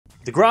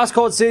The grass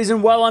court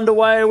season well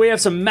underway. We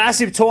have some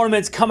massive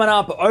tournaments coming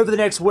up over the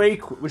next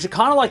week, which are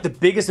kind of like the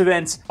biggest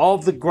events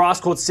of the grass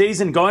court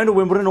season. Going to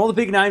Wimbledon, all the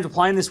big names are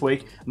playing this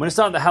week. I'm going to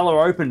start at the Halle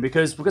Open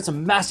because we've got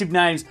some massive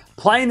names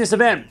playing this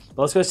event.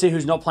 But let's go see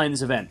who's not playing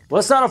this event.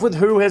 Let's start off with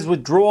who has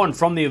withdrawn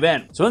from the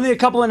event. So only a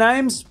couple of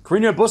names.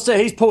 Carreño Busta,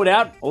 he's pulled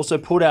out. Also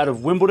pulled out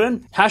of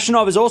Wimbledon.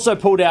 Hashanov is also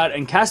pulled out.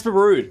 And Casper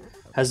Ruud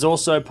has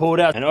also pulled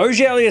out. And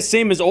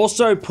Auger-Aliassime has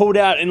also pulled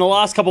out in the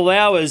last couple of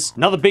hours.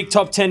 Another big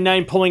top 10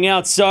 name pulling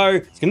out. So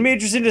it's going to be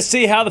interesting to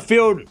see how the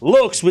field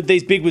looks with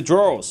these big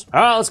withdrawals.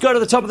 All right, let's go to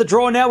the top of the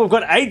draw now. We've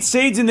got 8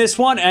 seeds in this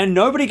one, and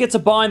nobody gets a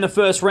bye in the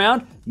first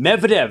round.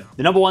 Medvedev,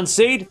 the number 1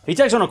 seed, he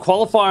takes on a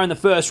qualifier in the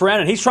first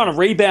round, and he's trying to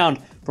rebound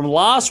from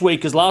last week,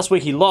 because last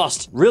week he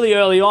lost really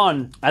early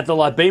on at the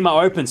Libima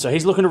Open, so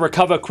he's looking to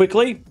recover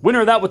quickly.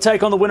 Winner of that will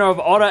take on the winner of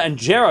Otta and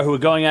Jera, who are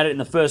going at it in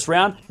the first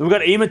round. Then we've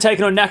got Ema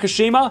taking on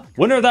Nakashima.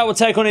 Winner of that will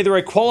take on either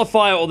a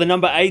qualifier or the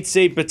number 8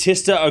 seed,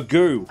 Batista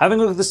Agut. Having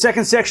a look at the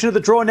second section of the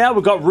draw now,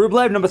 we've got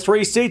Rublev, number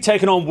 3 seed,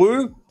 taking on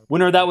Wu.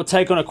 Winner of that will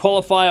take on a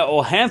qualifier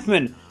or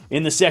Hanfman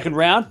in the second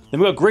round.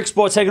 Then we've got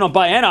Grigspor taking on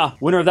Baena.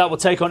 Winner of that will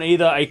take on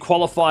either a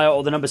qualifier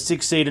or the number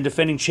 6 seed and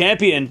defending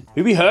champion,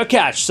 Hubert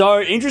Hurkacz.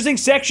 So, interesting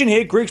section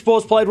here.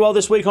 Grigspor's played well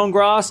this week on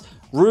grass.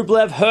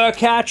 Rublev,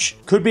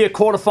 Hurkacz. Could be a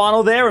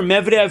quarterfinal there, and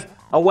Medvedev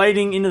are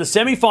wading into the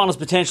semifinals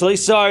potentially.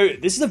 So,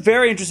 this is a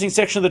very interesting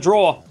section of the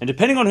draw. And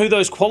depending on who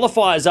those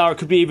qualifiers are, it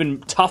could be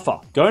even tougher.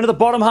 Going to the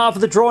bottom half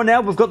of the draw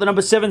now, we've got the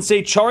number 7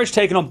 seed Coric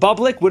taking on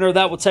Bublik. Winner of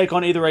that will take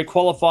on either a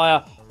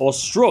qualifier or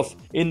Struff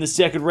in the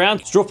second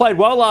round. Struff played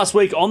well last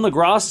week on the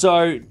grass,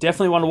 so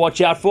definitely one to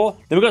watch out for.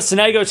 Then we've got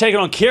Sonego taking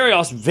on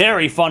Kyrgios.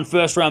 Very fun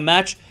first round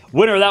match.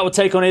 Winner of that will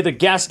take on either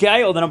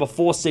Gasquet or the number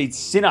 4 seed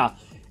Sinner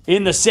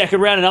in the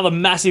second round. Another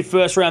massive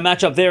first round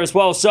matchup there as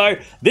well. So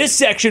this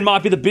section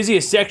might be the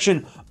busiest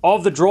section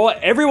of the draw.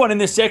 Everyone in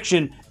this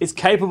section is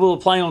capable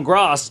of playing on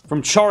grass,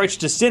 from Coric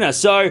to Sinner.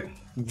 So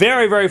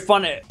very, very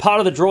fun part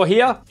of the draw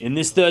here in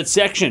this third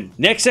section.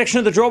 Next section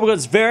of the draw, we've got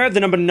Zverev, the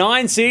number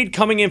 9 seed,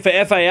 coming in for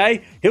FAA.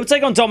 He'll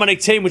take on Dominic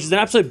Thiem, which is an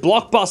absolute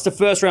blockbuster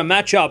first-round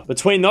matchup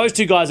between those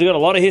two guys. They've got a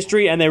lot of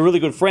history, and they're really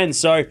good friends,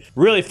 so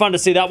really fun to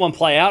see that one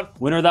play out.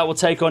 Winner of that will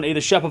take on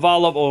either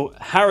Shapovalov or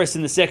Harris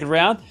in the second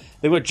round.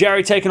 They've got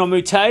Jarry taking on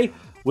Mute.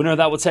 Winner of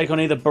that will take on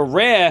either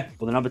Barrere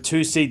or the number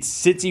 2 seed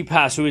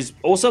Tsitsipas, who is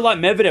also like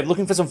Medvedev,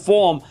 looking for some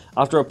form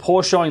after a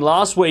poor showing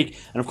last week.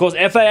 And of course,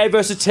 FAA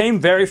versus Thiem,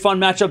 very fun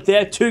matchup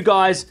there. Two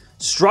guys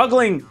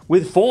struggling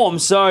with form,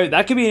 so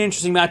that could be an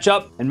interesting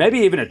matchup, and maybe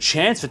even a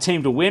chance for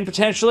Thiem to win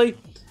potentially.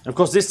 And of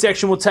course, this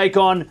section will take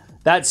on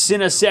that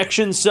Sinner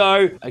section.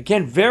 So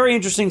again, very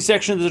interesting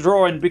section of the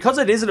draw, and because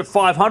it isn't a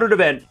 500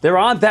 event, there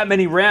aren't that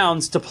many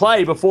rounds to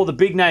play before the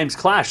big names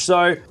clash.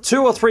 So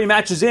 2 or 3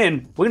 matches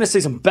in, we're going to see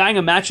some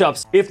banger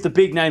matchups if the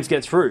big names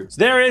get through. So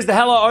there it is, the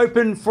Halle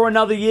Open for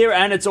another year,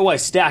 and it's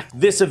always stacked.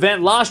 This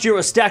event last year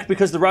was stacked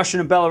because the Russian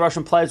and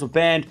Belarusian players were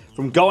banned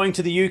from going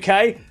to the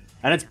UK.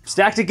 And it's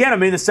stacked again. I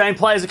mean, the same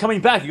players are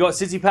coming back. You got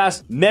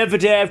Tsitsipas,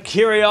 Medvedev,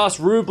 Kyrgios,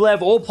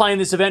 Rublev, all playing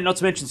this event, not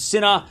to mention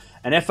Sinner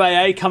and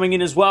FAA coming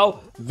in as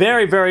well.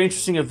 Very, very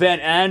interesting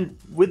event. And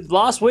with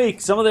last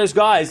week, some of those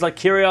guys like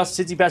Kyrgios,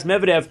 Tsitsipas,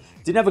 Medvedev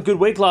didn't have a good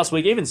week last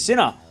week. Even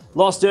Sinner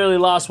lost early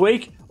last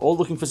week. All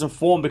looking for some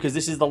form because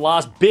this is the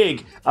last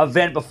big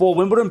event before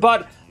Wimbledon.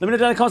 But let me know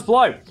down in the comments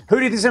below. Who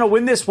do you think is going to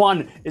win this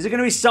one? Is it going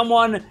to be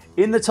someone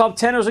in the top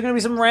 10, or is it going to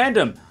be some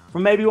random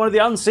from maybe one of the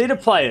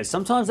unseeded players?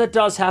 Sometimes that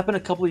does happen. A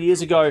couple of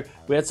years ago,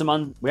 we had some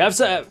in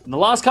the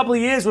last couple of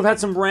years, we've had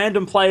some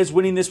random players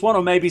winning this one,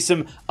 or maybe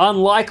some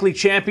unlikely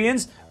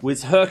champions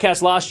with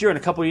Hurkacz last year and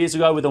a couple of years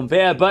ago with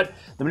Humbert. But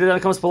let me know down in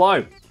the comments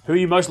below. Who are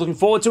you most looking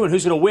forward to, and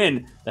who's going to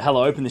win the Halle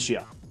Open this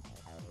year?